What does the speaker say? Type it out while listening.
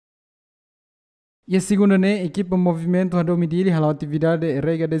E a segunda né, Ekipa Movimentu Hadomi Díli a atividade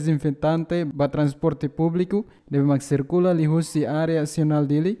rega desinfetante para transporte público deve mais circula ali área nacional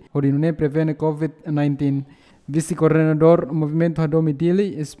Díli, onde não prevene COVID-19. Vice-coordenador Movimentu Hadomi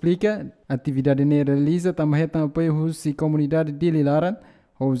Díli explica a atividade ne realiza também apoio a comunidade Díli Laran,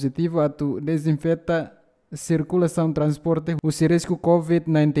 o objetivo é desinfeta Sirkulasaun Transporte o risco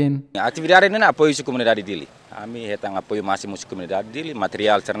COVID-19. A atividade ini apoio a comunidade Díli. Kami hetang apoio máximo a comunidade Díli,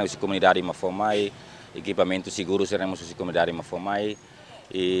 material serna a comunidade mafomai, equipamento seguro serna a comunidade mafomai,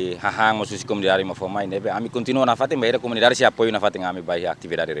 e hahang a comunidade mafomai. Nebe, kami continua na fatin, bahira comunidade se apoio na fatin kami bahi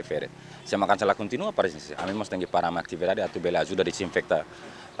atividade refere. Se makan salah continua para sini. Kami mesti tengi para atividade atu bela ajuda disinfecta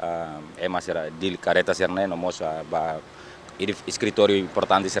emas Díli careta serna no mos ba escritório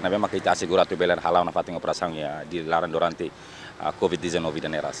importante serna bema kita assegurato bela halau na fatin operação ya di laran durante COVID-19 da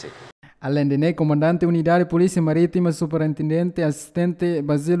nerase. Além de comandante unidade Polícia Marítima, superintendente, assistente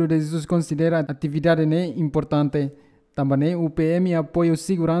Basílio de Jesus considera a atividade importante. Também o PM apoia a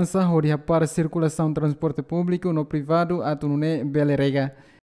segurança para a circulação transporte público no privado a tunune belerega.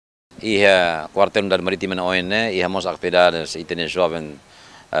 E a quartel unidade marítima na ON e hamos atividades e tem jovem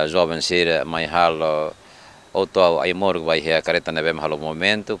ser mais halo auto ai morgo vai a careta na bem halo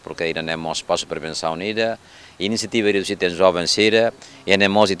momento porque ainda não espaço prevenção nida. Inisiativa de tem jovem ser e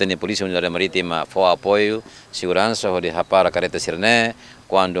nemos e tem polícia unidade marítima for apoio segurança onde para a careta sirne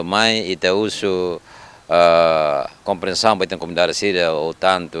quando mais e te uso compreensão para ter comunidade ser ou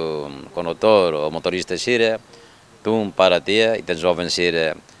tanto condutor ou motorista ser para ter e tem jovem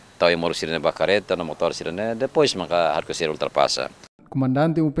ser tal e morgo sirne para careta no motor sirne depois maka harus ser ultrapassa.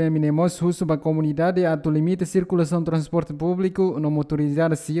 Comandante UPM Nemos uso para a comunidade a limite circulação transporte público no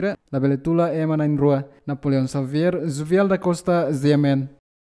motorizada Sira, na Beletula Emana em Rua, Napoleão Xavier, Zuviel da Costa, Zemen.